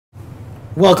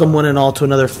Welcome one and all to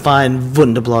another fine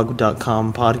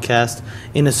Wunderblog.com podcast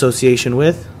in association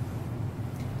with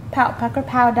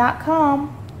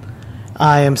PoutPuckerPow.com.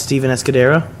 I am Steven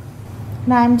Escudero.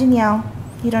 And I'm Danielle.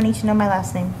 You don't need to know my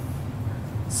last name.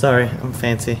 Sorry, I'm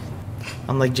fancy.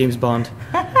 I'm like James Bond.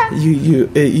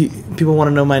 People want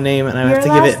to know my name, and I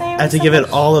have to give it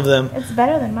all of them. It's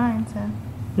better than mine, so.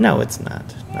 No, it's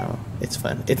not. No, it's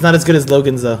fun. It's not as good as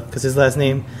Logan's though, because his last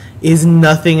name is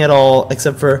nothing at all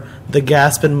except for the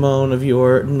gasp and moan of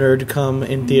your nerd cum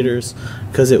in theaters,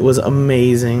 because it was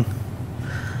amazing.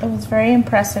 It was very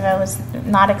impressive. I was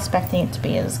not expecting it to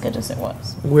be as good as it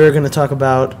was. We're going to talk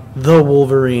about The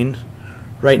Wolverine.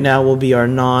 Right now will be our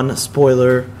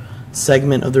non-spoiler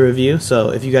segment of the review. So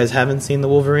if you guys haven't seen The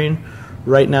Wolverine,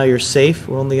 right now you're safe.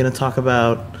 We're only going to talk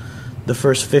about the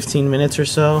first 15 minutes or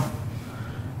so.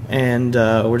 And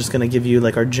we're just going to give you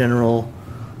like our general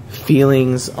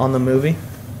feelings on the movie.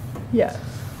 Yeah.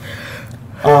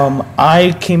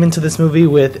 I came into this movie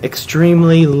with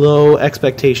extremely low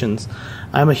expectations.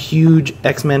 I'm a huge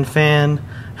X-Men fan.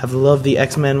 Have loved the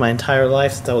X-Men my entire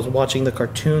life since I was watching the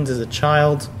cartoons as a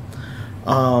child.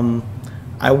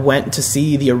 I went to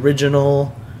see the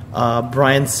original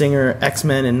Bryan Singer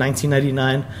X-Men in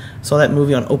 1999. Saw that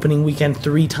movie on opening weekend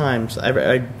 3 times.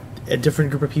 A different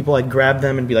group of people, I'd grab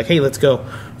them and be like, hey, let's go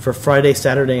for Friday,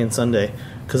 Saturday, and Sunday.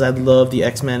 Because I loved the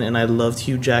X-Men and I loved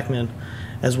Hugh Jackman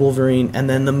as Wolverine. And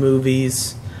then the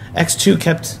movies. X2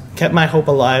 kept my hope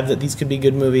alive that these could be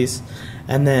good movies.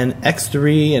 And then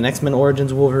X3 and X-Men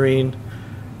Origins Wolverine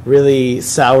really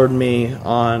soured me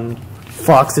on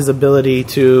Fox's ability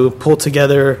to pull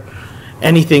together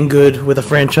anything good with a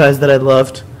franchise that I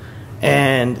loved.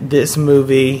 And this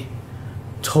movie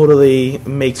totally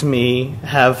makes me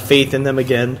have faith in them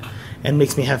again, and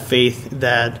makes me have faith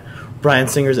that Bryan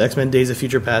Singer's X-Men Days of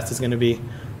Future Past is going to be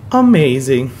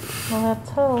amazing. Well, let's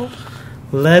hope.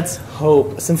 Let's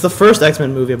hope. Since the first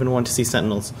X-Men movie, I've been wanting to see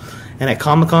Sentinels. And at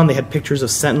Comic-Con, they had pictures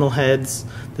of Sentinel heads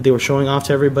that they were showing off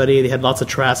to everybody. They had lots of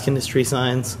Trask Industry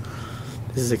signs.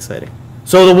 This is exciting.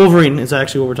 So The Wolverine is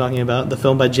actually what we're talking about. The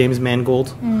film by James Mangold,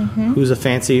 who's a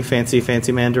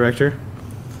fancy man director.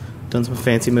 Done some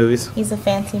fancy movies. He's a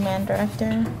fancy man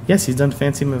director. Yes, he's done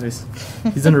fancy movies.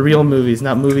 He's done real movies,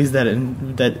 not movies that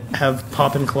have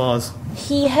pop and claws.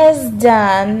 He has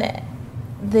done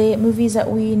the movies that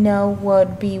we know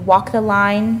would be Walk the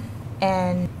Line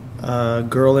and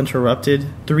Girl Interrupted.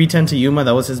 3:10 to Yuma,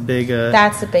 that was his big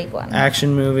that's a big one.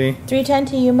 Action movie. 3:10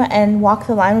 to Yuma and Walk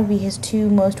the Line would be his 2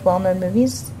 most well-known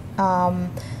movies.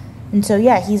 And so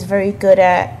yeah, he's very good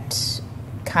at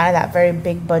kind of that very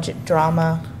big budget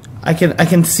drama. I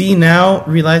can see now,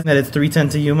 realizing that it's 3:10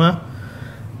 to Yuma.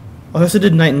 I also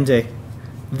did Night and Day.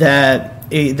 That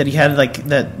he had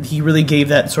that he really gave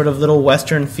that sort of little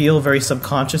Western feel very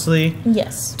subconsciously.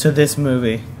 Yes. To this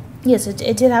movie. Yes,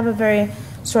 it did have a very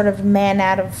sort of man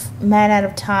out of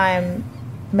time,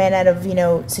 man out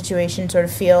of situation sort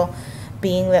of feel,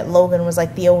 being that Logan was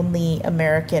like the only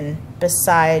American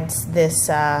besides this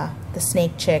the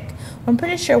snake chick. I'm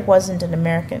pretty sure wasn't an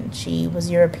American. She was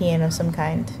European of some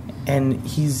kind. And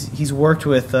he's worked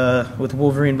with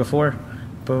Wolverine before,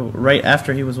 but right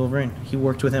after he was Wolverine, he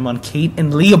worked with him on Kate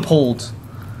and Leopold.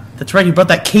 That's right, he brought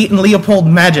that Kate and Leopold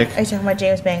magic. Are you talking about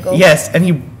James Mangold? Yes, and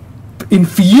he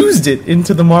infused it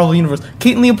into the Marvel Universe.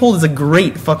 Kate and Leopold is a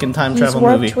great fucking time travel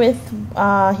movie. He's worked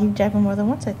with Hugh Jackman more than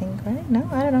once, I think, right? No,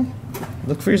 I don't know.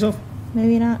 Look for yourself.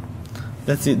 Maybe not.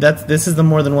 This is the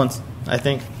more than once, I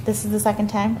think. This is the second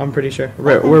time? I'm pretty sure.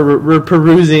 Okay. We're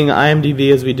perusing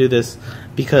IMDb as we do this,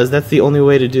 because that's the only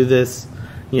way to do this,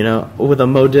 with a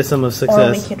modicum of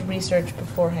success. Or we could research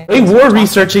beforehand. We were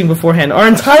researching beforehand. Our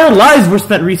entire lives were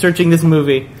spent researching this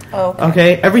movie. Oh,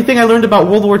 okay. Everything I learned about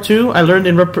World War II, I learned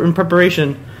in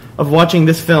preparation of watching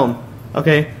this film.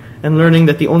 Okay? And learning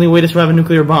that the only way to survive a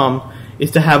nuclear bomb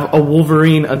is to have a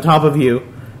Wolverine on top of you,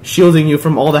 shielding you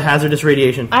from all the hazardous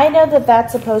radiation. I know that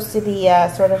that's supposed to be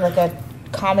sort of like a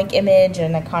comic image,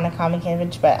 an iconic comic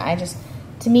image, but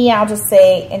to me, I'll just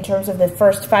say, in terms of the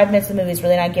first 5 minutes of the movie, is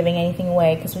really not giving anything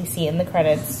away, because we see it in the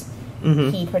credits.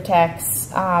 He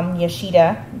protects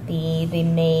Yoshida, the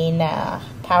main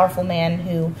powerful man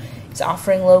who is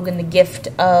offering Logan the gift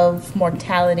of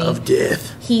mortality. Of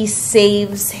death. He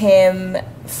saves him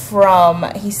from...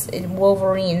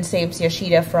 Wolverine saves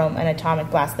Yoshida from an atomic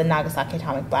blast, the Nagasaki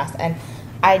atomic blast. And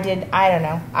I don't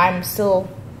know. I'm still...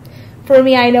 For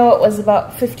me, I know it was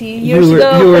about 50 years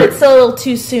ago, but it's still a little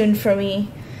too soon for me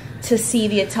to see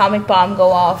the atomic bomb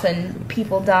go off and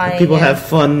people dying. People have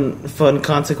fun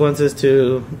consequences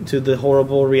to the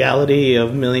horrible reality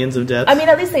of millions of deaths. I mean,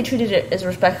 at least they treated it as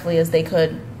respectfully as they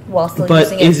could while still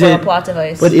using it for a plot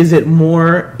device. But is it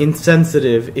more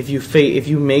insensitive if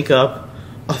you make up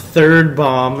a third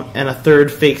bomb and a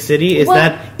third fake city? Is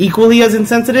that equally as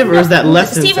insensitive, or is that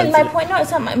less insensitive? Steven, my point, no,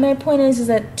 it's not. My point is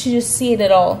that to just see it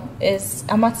at all is,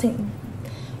 I'm not saying,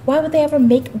 why would they ever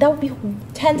make, that would be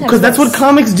 10 times Because that's what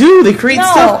comics do. They create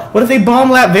stuff. What if they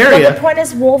bomb Latveria? But the point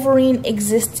is, Wolverine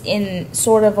exists in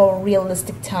sort of a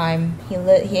realistic time. He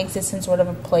exists in sort of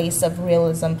a place of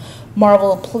realism.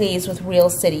 Marvel plays with real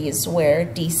cities where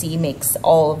DC makes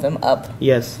all of them up.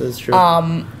 Yes, that's true.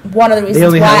 One of the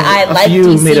reasons why I like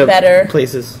DC better.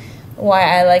 Places. Why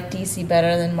I like DC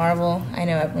better than Marvel. I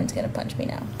know everyone's gonna punch me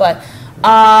now, but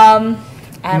I'm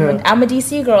a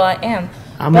DC girl. I am.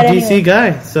 I'm a DC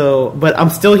guy, but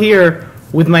I'm still here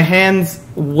with my hands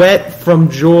wet from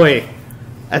joy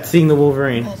at seeing the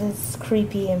Wolverine. That is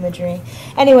creepy imagery.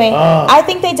 Anyway, I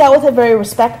think they dealt with it very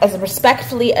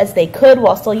respectfully as they could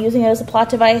while still using it as a plot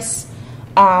device.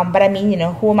 But I mean,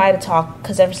 who am I to talk?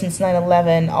 Because ever since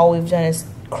 9/11, all we've done is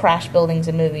crash buildings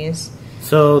in movies.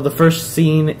 So the first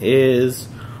scene is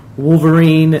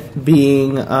Wolverine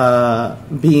getting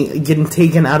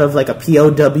taken out of like a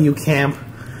POW camp.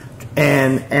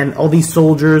 And all these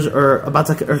soldiers are about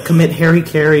to commit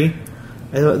Harry-Carry.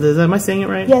 Am I saying it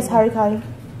right? Yes, Harry-Carry.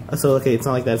 So, okay, it's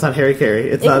not like that. It's not Harry-Carry.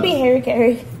 It could be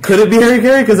Harry-Carry. Could it be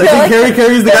Harry-Carry? Because I think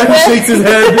Harry-Carry is the guy who shakes his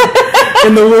head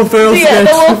in the Will Ferrell sketch. Yeah,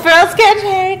 the Will Ferrell sketch,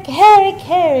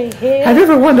 Harry-Carry. Have you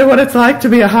ever wondered what it's like to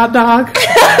be a hot dog?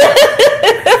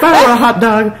 If I were a hot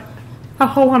dog,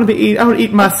 I would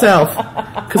eat myself.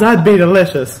 Because I'd be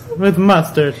delicious with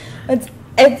mustard.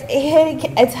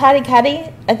 It's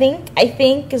Harry-Carry, I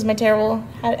think is my terrible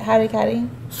Harry-Carry.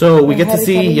 So we get to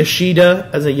see Yoshida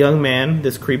as a young man,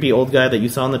 this creepy old guy that you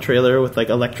saw in the trailer with like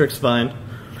electric spine.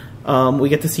 We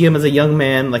get to see him as a young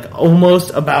man, like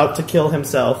almost about to kill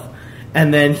himself,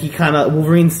 and then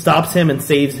Wolverine stops him and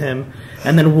saves him,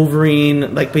 and then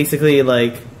Wolverine basically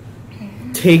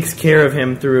takes care of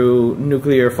him through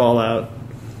nuclear fallout,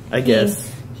 I guess.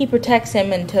 He protects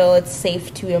him until it's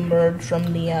safe to emerge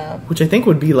from the... Which I think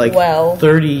would be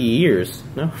 30 years,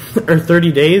 no? Or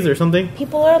 30 days or something?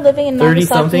 People are living in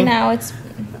Nagasaki now.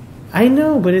 I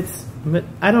know, but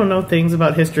I don't know things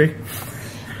about history.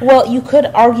 Well, you could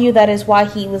argue that is why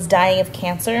he was dying of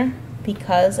cancer,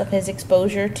 because of his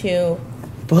exposure to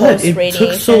post-radiation. But it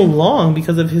took so long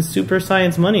because of his super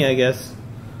science money, I guess.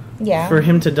 Yeah. For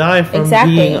him to die from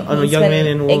being a young man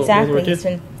in World War II. He's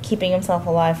been keeping himself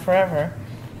alive forever.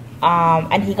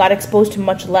 And he got exposed to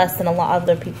much less than a lot of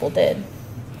other people did.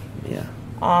 Yeah.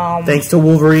 Thanks to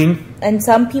Wolverine. And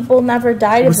some people never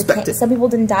died of the cancer. Some people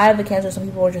didn't die of the cancer. Some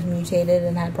people were just mutated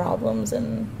and had problems.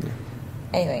 And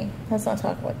anyway, let's not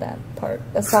talk about that part.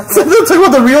 Let's talk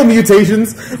about the real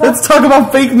mutations. Let's talk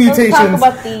about fake mutations. Let's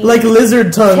talk about the like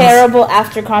lizard tongues. Terrible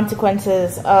after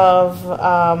consequences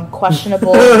of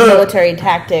questionable military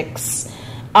tactics.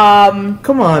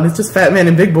 Come on, it's just Fat Man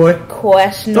and Big Boy.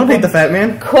 Questionable. Don't hate the Fat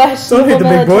Man. Questionable Don't hate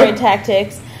the military Big Boy.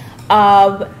 Tactics.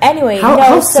 Anyway,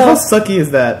 how sucky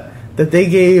is that they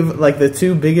gave the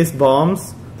two biggest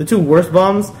bombs, the two worst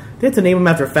bombs, they had to name them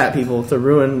after fat people to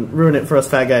ruin it for us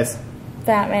fat guys.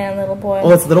 Fat Man, Little Boy.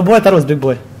 Oh, it's Little Boy? I thought it was Big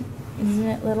Boy. Isn't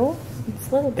it Little?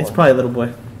 It's Little Boy. It's probably Little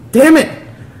Boy. Damn it!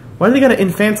 Why do they gotta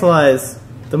infantilize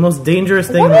the most dangerous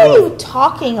thing in the world? What are you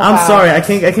talking about? I'm sorry, I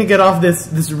can't get off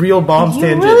this real bombs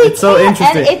tangent. Really it's so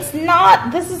interesting.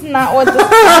 And this is not what this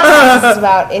podcast is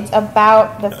about. It's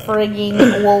about the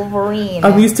frigging Wolverine.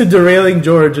 I'm used to derailing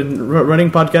George and running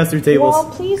podcasts through tables.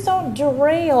 Well, please don't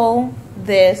derail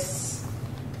this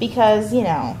because,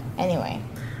 anyway.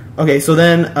 Okay, so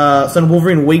then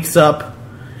Wolverine wakes up,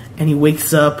 and he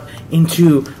wakes up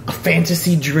into a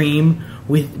fantasy dream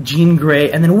with Jean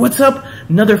Grey, and then what's up?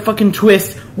 Another fucking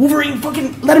twist. Wolverine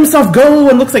fucking let himself go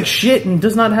and looks like shit and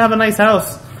does not have a nice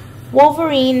house.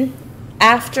 Wolverine,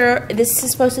 this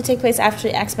is supposed to take place after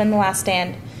X-Men The Last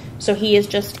Stand, so he has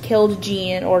just killed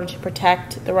Jean in order to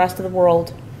protect the rest of the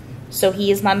world. So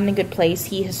he is not in a good place.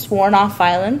 He has sworn off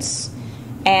violence,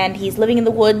 and he's living in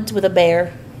the woods with a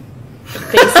bear.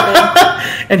 Basically.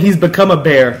 And he's become a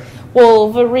bear.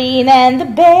 Wolverine and the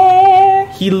bear.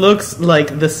 He looks like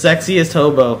the sexiest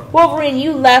hobo. Wolverine,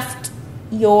 you left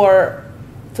your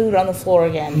food on the floor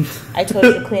again. I told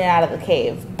you to clean it out of the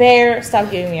cave. Bear, stop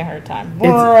giving me a hard time.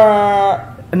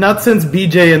 Not since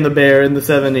BJ and the Bear in the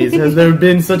 70s has there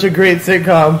been such a great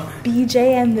sitcom. BJ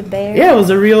and the Bear? Yeah, it was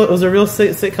a real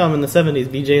sitcom in the 70s,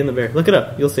 BJ and the Bear. Look it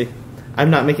up, you'll see. I'm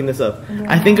not making this up. Wow.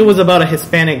 I think it was about a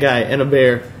Hispanic guy and a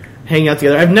bear hanging out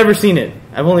together. I've never seen it.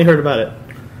 I've only heard about it.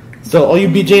 So all you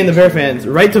BJ and the Bear fans,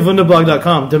 write to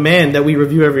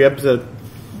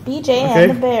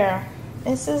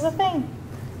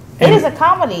It is a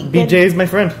comedy. BJ is my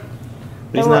friend.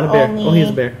 But he's not a bear. Oh, he's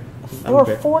a bear. There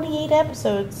were 48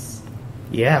 episodes.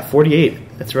 Yeah,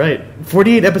 48. That's right.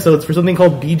 48 episodes for something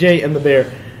called BJ and the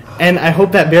Bear. And I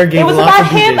hope that bear gave lots of BJs. It was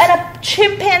about him and a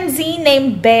chimpanzee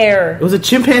named Bear. It was a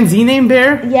chimpanzee named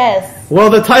Bear? Yes. Well,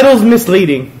 the title's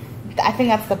misleading. I think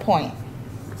that's the point.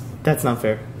 That's not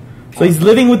fair. So he's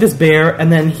living with this bear, and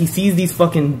then he sees these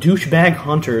fucking douchebag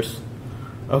hunters,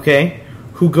 okay,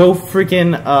 who go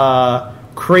freaking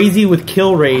crazy with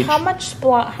kill rage. How much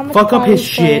fuck up his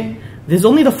shit. There's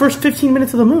only the first 15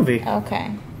 minutes of the movie.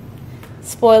 Okay.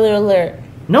 Spoiler alert.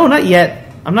 No, not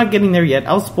yet. I'm not getting there yet.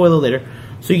 I'll spoil it later.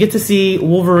 So you get to see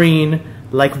Wolverine,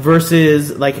 like,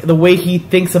 versus, like, the way he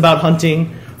thinks about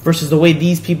hunting versus the way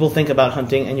these people think about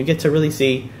hunting, and you get to really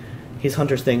see his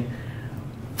hunter's thing.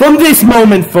 From this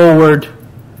moment forward,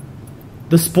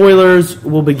 the spoilers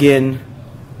will begin.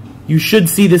 You should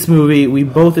see this movie. We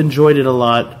both enjoyed it a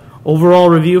lot. Overall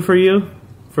review for you?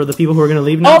 For the people who are going to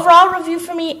leave now? Overall review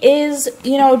for me is,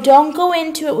 don't go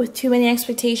into it with too many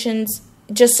expectations,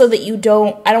 just so that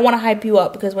I don't want to hype you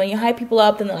up, because when you hype people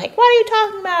up, then they're like, what are you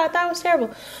talking about? That was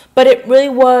terrible. But it really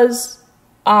was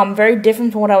very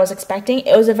different from what I was expecting.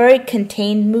 It was a very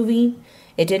contained movie.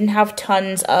 It didn't have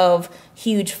tons of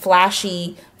huge,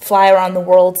 flashy,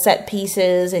 fly-around-the-world set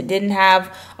pieces. It didn't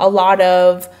have a lot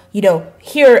of,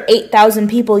 here are 8,000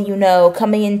 people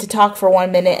coming in to talk for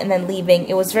 1 minute and then leaving.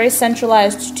 It was very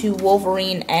centralized to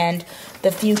Wolverine and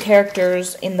the few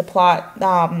characters in the plot.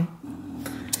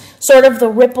 Sort of the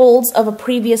ripples of a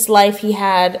previous life he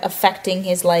had affecting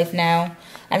his life now,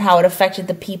 and how it affected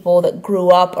the people that grew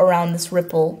up around this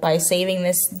ripple. By saving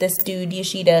this dude,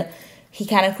 Yoshida, he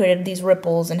kind of created these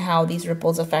ripples, and how these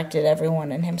ripples affected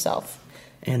everyone and himself.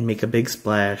 And make a big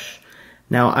splash.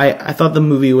 Now, I thought the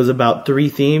movie was about 3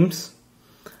 themes.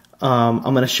 I'm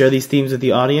going to share these themes with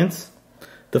the audience.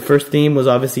 The first theme was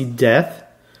obviously death.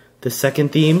 The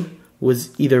second theme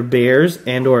was either bears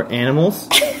and or animals.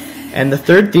 And the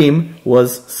third theme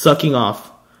was sucking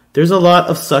off. There's a lot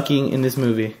of sucking in this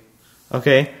movie.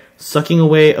 Okay? Sucking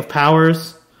away of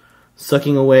powers.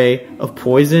 Sucking away of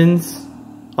poisons.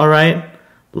 Alright?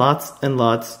 Lots and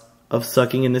lots of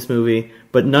sucking in this movie.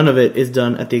 But none of it is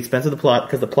done at the expense of the plot,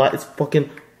 because the plot is fucking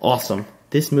awesome.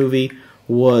 This movie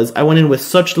was... I went in with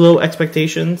such low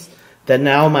expectations that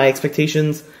now my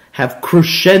expectations have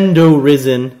crescendo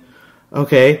risen.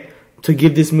 Okay? To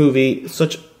give this movie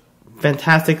such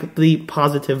fantastically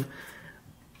positive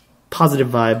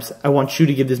vibes. I want you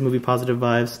to give this movie positive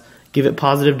vibes. Give it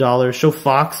positive dollars. Show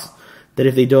Fox that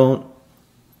if they don't,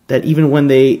 that even when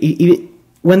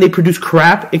they produce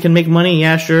crap, it can make money,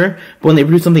 yeah, sure. But when they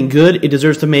produce something good, it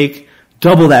deserves to make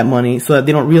double that money, so that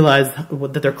they don't realize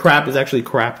that their crap is actually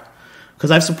crap.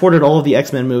 Because I've supported all of the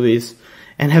X-Men movies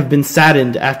and have been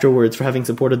saddened afterwards for having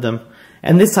supported them.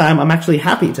 And this time, I'm actually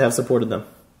happy to have supported them.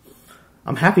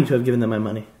 I'm happy to have given them my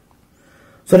money.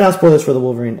 So now spoilers for the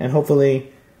Wolverine, and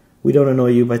hopefully we don't annoy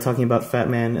you by talking about Fat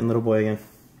Man and Little Boy again.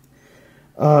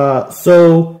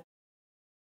 So